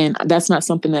tone. And that's not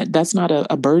something that's not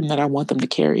a burden that I want them to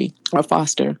carry or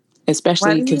foster,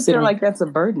 especially considering. Why do you feel like that's a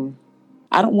burden?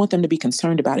 I don't want them to be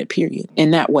concerned about it, period.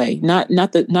 In that way, not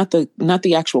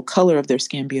the actual color of their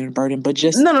skin being a burden, but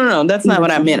just no. That's not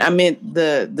what I meant. I meant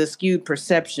the skewed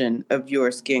perception of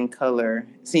your skin color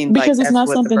seems because like it's not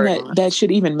something that should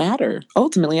even matter.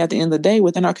 Ultimately, at the end of the day,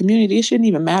 within our community, it shouldn't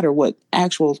even matter what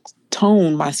actual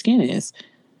tone my skin is.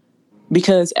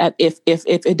 Because if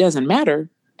it doesn't matter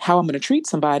how I'm going to treat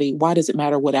somebody, why does it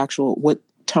matter what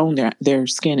tone their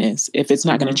skin is if it's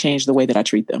not going to change the way that I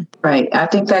treat them? Right. I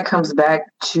think that comes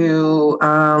back to,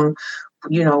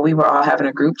 we were all having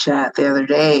a group chat the other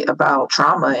day about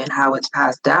trauma and how it's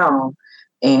passed down.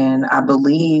 And I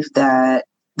believe that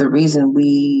the reason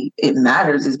it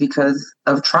matters is because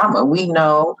of trauma. We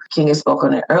know, Kenya spoke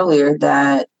on it earlier,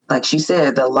 that, like she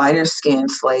said, the lighter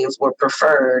skinned slaves were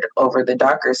preferred over the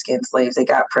darker skinned slaves. They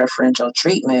got preferential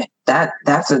treatment.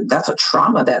 That's a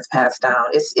trauma that's passed down.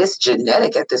 It's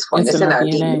genetic at this point. It's in our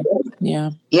DNA.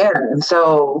 Yeah. Yeah. And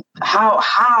so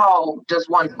how does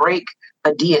one break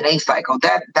a DNA cycle?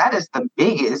 That is the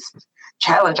biggest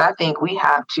challenge I think we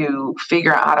have to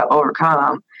figure out how to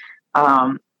overcome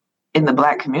in the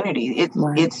Black community. It's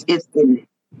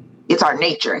our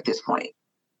nature at this point.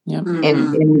 Yep.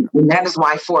 And that is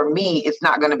why, for me, it's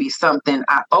not going to be something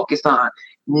I focus on.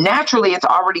 naturally it's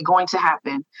already going to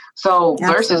happen. So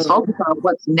versus focus on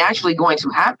what's naturally going to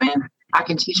happen, I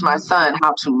can teach my son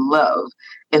how to love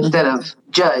instead of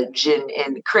judge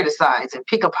and criticize and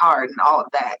pick apart and all of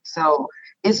that. So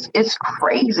it's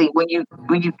crazy when you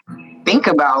think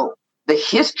about the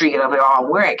history of it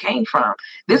all, where it came from.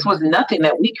 This was nothing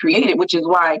that we created, which is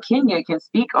why Kenya can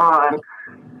speak on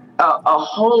a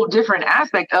whole different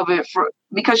aspect of it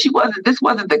because this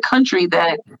wasn't the country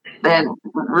that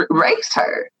raised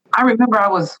her. I remember I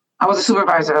was a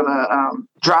supervisor of a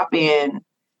drop-in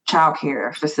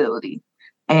childcare facility,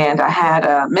 and I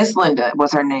had Miss Linda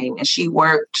was her name, and she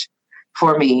worked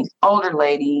for me, older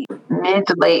lady, mid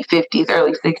to late 50s,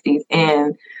 early 60s,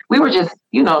 and we were just,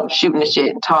 shooting the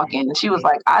shit and talking. And she was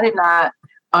like, I did not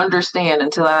understand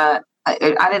until I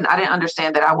didn't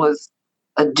understand that I was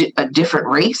a different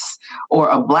race or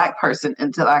a Black person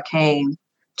until I came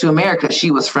to America.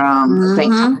 She was from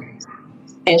St. Thomas.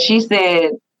 And she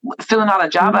said, filling out a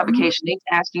job application, they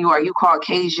ask you, are you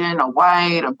Caucasian, or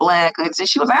white, or Black? And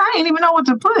she was like, I didn't even know what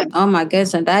to put. Oh my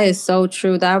goodness, and that is so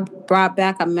true. That brought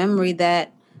back a memory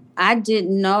that I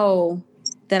didn't know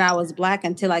that I was Black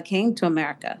until I came to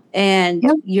America. And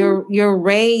you're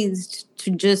raised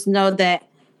to just know that,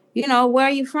 where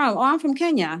are you from? Oh, I'm from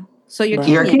Kenya. So you're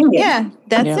Kenyan. Yeah,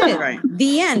 that's it. Right.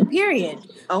 The end, period.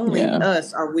 Only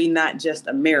us are we not just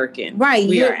American. Right.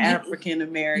 We are African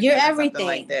American. You're everything. Something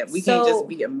like that. We can't just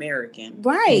be American.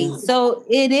 Right. So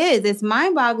it is. It's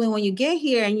mind-boggling when you get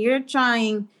here and you're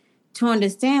trying to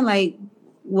understand, like,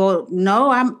 well, no,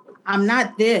 I'm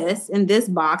not this in this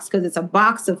box because it's a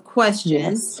box of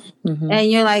questions. Yes.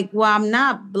 And you're like, well, I'm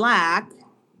not Black.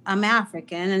 I'm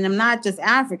African. And I'm not just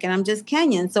African. I'm just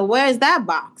Kenyan. So where's that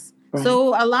box? Right.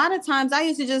 So a lot of times I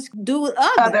used to just do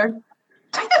other.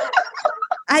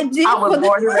 I did. I was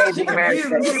born and raised in America.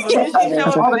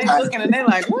 They're looking and they're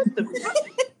like, what the?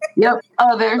 Yep,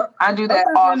 other. I do that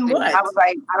often. I was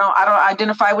like, I don't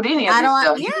identify with any of this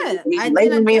stuff. Yeah,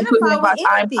 label me and put me in my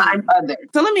I'm other.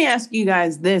 So let me ask you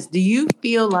guys this: do you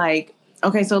feel like?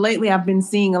 Okay, so lately I've been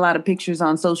seeing a lot of pictures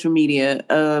on social media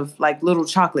of like little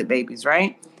chocolate babies,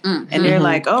 right? And they're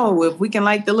like, oh, if we can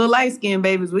like the little light-skinned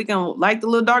babies, we can like the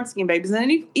little dark-skinned babies.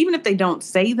 And even if they don't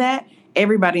say that,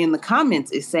 everybody in the comments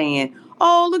is saying,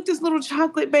 oh, look, this little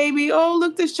chocolate baby. Oh,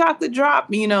 look, this chocolate drop.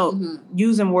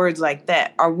 Using words like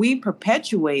that. Are we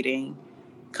perpetuating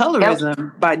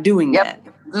colorism by doing that?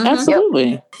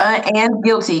 Absolutely. And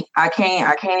guilty. I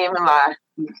can't even lie.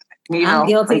 I'm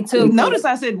guilty too. Notice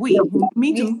I said we.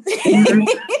 Me too.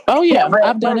 Oh yeah,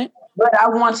 I've done it. But I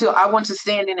want to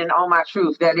stand in and own my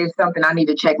truth. That is something I need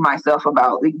to check myself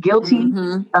about. The guilty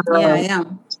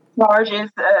charges.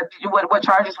 What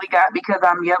charges we got? Because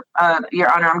I'm Your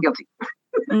Honor, I'm guilty.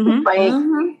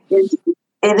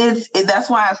 It is. That's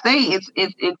why I say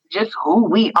it's just who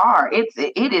we are. It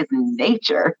is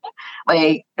nature.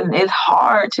 Like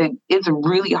it's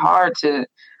really hard to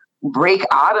break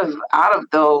out of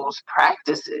those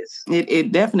practices.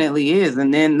 It definitely is.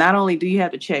 And then not only do you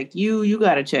have to check you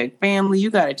got to check family,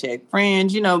 you got to check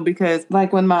friends, because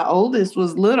like when my oldest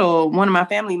was little, one of my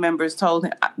family members told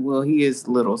him, well, he is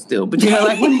little still, but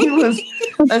like when he was,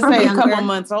 let's say a couple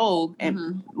months old,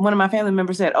 and one of my family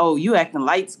members said, oh, you acting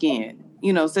light skinned,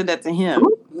 said that to him.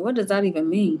 What does that even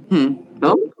mean?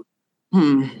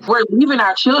 We're leaving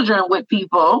our children with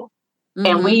people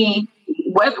and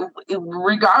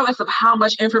regardless of how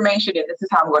much information this is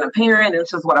how I'm going to parent,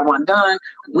 this is what I want done,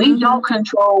 we don't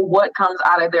control what comes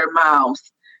out of their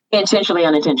mouths, intentionally,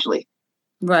 unintentionally.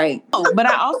 Right. Oh, but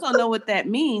I also know what that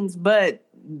means. But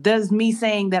does me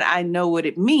saying that I know what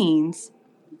it means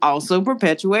also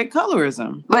perpetuate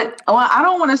colorism? But I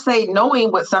don't want to say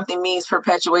knowing what something means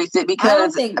perpetuates it,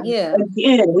 because again,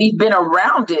 we've been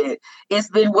around it. It's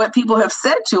been what people have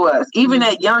said to us, even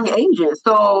at young ages.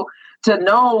 So to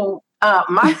know.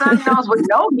 My son knows what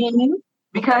no means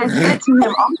because it's said to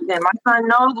him often. My son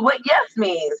knows what yes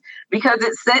means because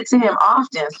it's said to him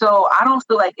often. So I don't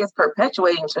feel like it's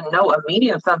perpetuating to know a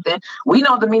meaning of something. We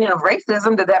know the meaning of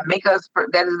racism. Does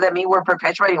that mean we're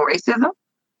perpetuating racism?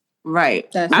 Right.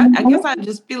 I guess I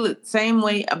just feel the same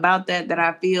way about that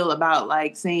I feel about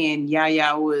like saying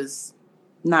Yaya was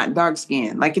not dark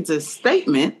skinned. Like it's a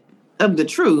statement of the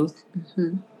truth.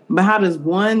 But how does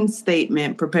one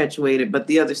statement perpetuate it, but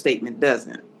the other statement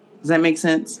doesn't? Does that make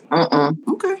sense?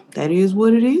 Okay, that is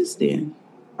what it is. Then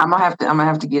I'm gonna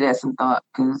have to give that some thought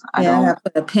because I have to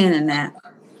put a pin in that.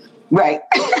 Right.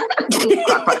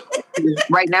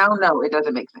 Right now, no, it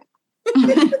doesn't make sense.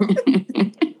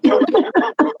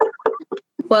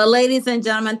 Well, ladies and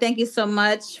gentlemen, thank you so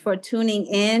much for tuning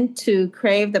in to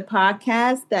Crave the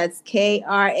Podcast. That's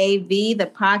KRAV, the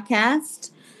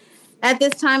podcast. At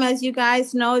this time, as you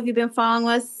guys know, if you've been following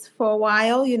us for a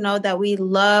while, you know that we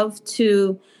love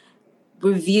to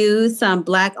review some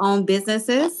Black-owned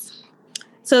businesses.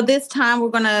 So this time we're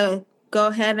going to go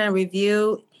ahead and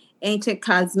review Ancient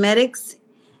Cosmetics.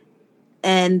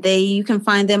 And you can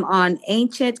find them on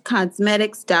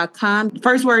ancientcosmetics.com.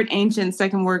 First word ancient,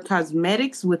 second word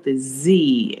cosmetics with a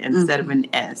Z instead of an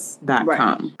S.com.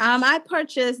 Right. I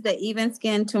purchased the Even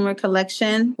Skin Tumor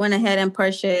Collection. Went ahead and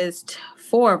purchased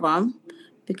 4 of them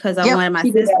because I wanted my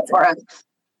sister.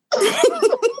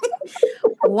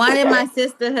 Wanted my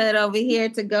sisterhood over here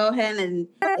to go ahead and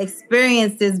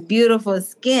experience this beautiful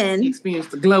skin. Experience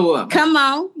the glow up. Come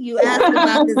on, you asked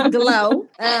about this glow.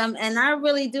 And I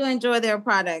really do enjoy their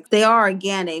products. They are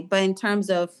organic, but in terms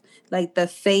of like the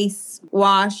face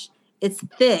wash, it's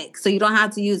thick, so you don't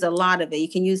have to use a lot of it. You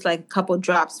can use like a couple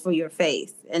drops for your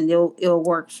face, and it'll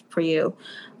work for you.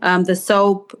 The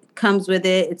soap comes with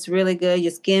it. It's really good.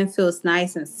 Your skin feels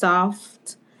nice and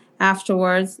soft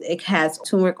afterwards. It has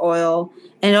turmeric oil,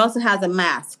 and it also has a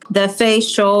mask. The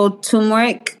facial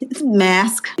turmeric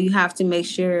mask, you have to make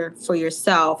sure for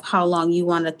yourself how long you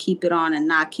want to keep it on and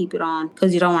not keep it on,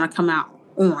 because you don't want to come out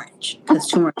orange, because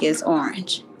turmeric is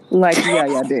orange. Like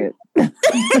I did. I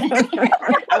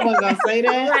wasn't gonna say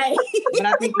that, right? But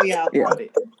I think we all thought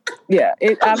it. Yeah,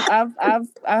 I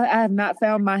have not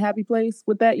found my happy place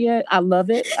with that yet. I love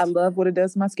it. I love what it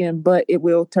does to my skin, but it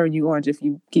will turn you orange if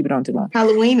you keep it on too long.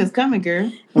 Halloween is coming,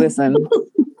 girl. Listen.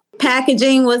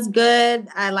 Packaging was good.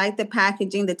 I like the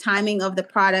packaging, the timing of the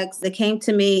products. They came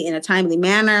to me in a timely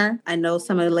manner. I know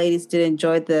some of the ladies did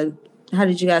enjoy how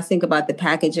did you guys think about the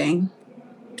packaging?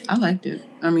 I liked it.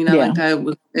 I mean, I liked how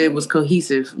it was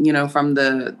cohesive, from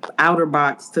the outer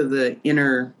box to the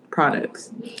inner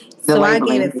products. So I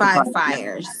gave it 5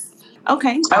 fires.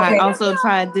 Okay. I also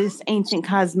tried this Ancient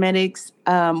Cosmetics.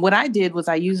 What I did was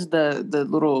I used the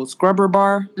little scrubber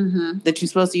bar that you're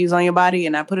supposed to use on your body,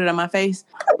 and I put it on my face.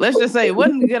 Let's just say it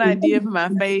wasn't a good idea for my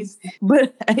face,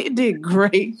 but it did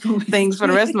great things for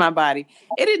the rest of my body.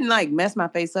 It didn't mess my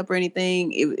face up or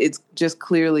anything. It's just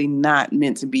clearly not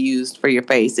meant to be used for your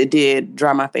face. It did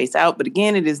dry my face out, but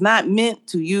again, it is not meant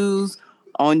to use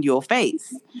on your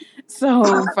face.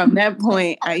 So from that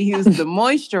point, I used the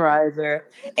moisturizer,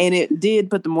 and it did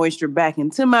put the moisture back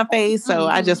into my face. So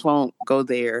I just won't go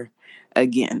there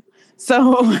again.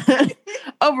 So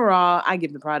overall, I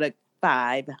give the product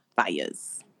 5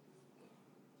 fires.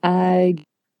 I give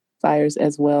fires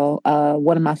as well.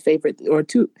 One of my favorite, or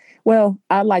 2. Well,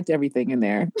 I liked everything in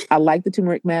there. I like the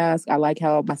turmeric mask. I like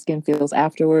how my skin feels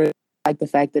afterwards. I like the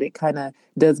fact that it kind of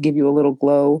does give you a little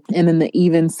glow. And then the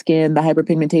Even Skin, the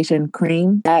hyperpigmentation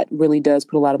cream, that really does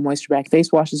put a lot of moisture back.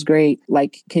 Face wash is great.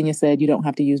 Like Kenya said, you don't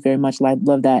have to use very much. I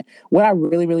love that. What I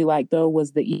really, really liked, though,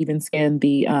 was the Even Skin,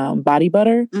 the body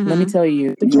butter. Let me tell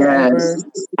you,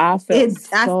 I felt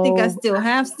I think I still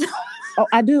have some. Oh,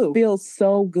 I do. It feels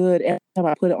so good every time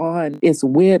I put it on. It's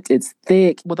whipped. It's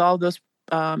thick. With all those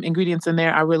ingredients in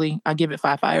there, I give it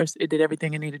 5 fires. It did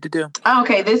everything it needed to do.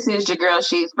 Okay, this is your girl.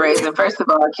 She's brazen. First of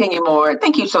all, Kenya Moore,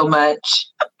 thank you so much.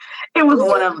 It was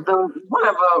one of a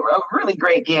really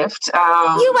great gift.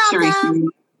 You're welcome.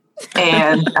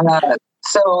 And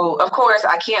so, of course,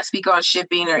 I can't speak on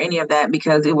shipping or any of that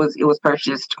because it was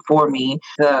purchased for me.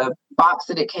 The box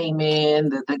that it came in,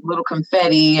 the little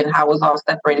confetti and how it was all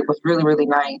separated was really, really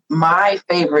nice. My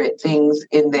favorite things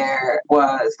in there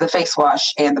was the face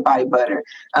wash and the body butter.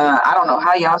 I don't know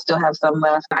how y'all still have some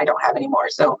left. I don't have any more.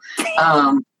 So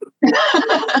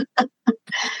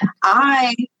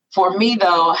for me,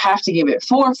 though, have to give it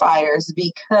 4 fires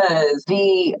because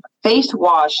the face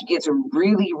wash gets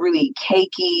really, really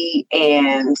cakey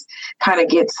and kind of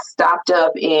gets stopped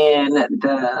up in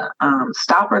the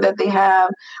stopper that they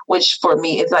have, which for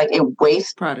me, it's like it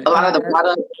wastes a lot of the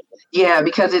product. Yeah,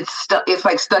 because it's stuck. It's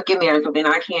like stuck in there. So then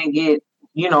I can't get,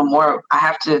 more. I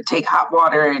have to take hot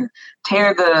water and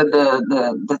tear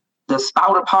the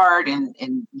spout apart and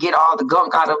get all the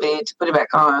gunk out of it to put it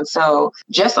back on. So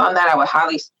just on that, I would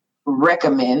highly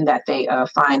recommend that they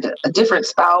find a different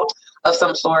spout of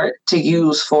some sort to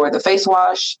use for the face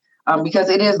wash because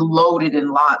it is loaded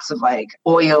in lots of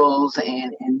oils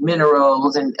and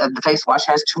minerals, and the face wash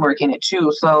has turmeric in it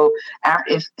too. So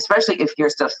especially if your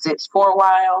stuff sits for a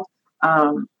while,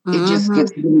 it just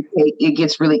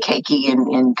gets really cakey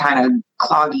and kind of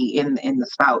cloggy in the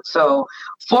spout. So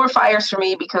 4 fires for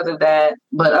me because of that,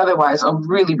 but otherwise a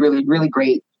really, really, really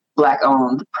great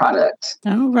Black-owned product.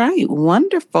 All right.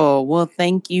 Wonderful. Well,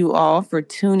 thank you all for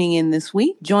tuning in this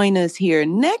week. Join us here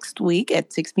next week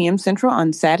at 6 p.m. Central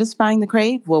on Satisfying the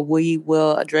Crave, where we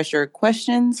will address your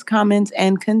questions, comments,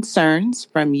 and concerns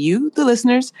from you, the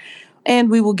listeners. and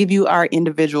we will give you our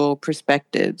individual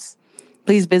perspectives.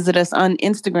 Please visit us on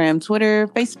Instagram, Twitter,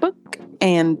 Facebook,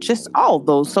 and just all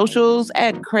those socials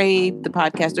at Crave the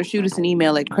Podcast, or shoot us an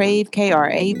email at crave,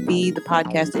 K-R-A-V, the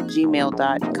podcast at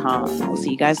gmail.com. We'll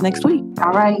see you guys next week.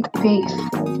 All right. Peace.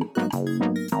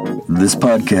 This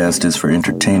podcast is for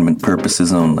entertainment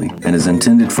purposes only and is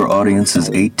intended for audiences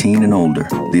 18 and older.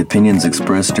 The opinions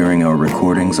expressed during our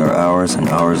recordings are ours and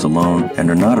ours alone and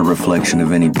are not a reflection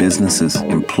of any businesses,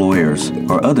 employers,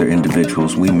 or other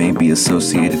individuals we may be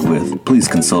associated with. Please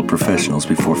consult professionals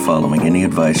before following any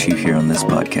advice you hear on this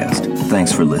podcast.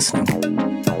 Thanks for listening.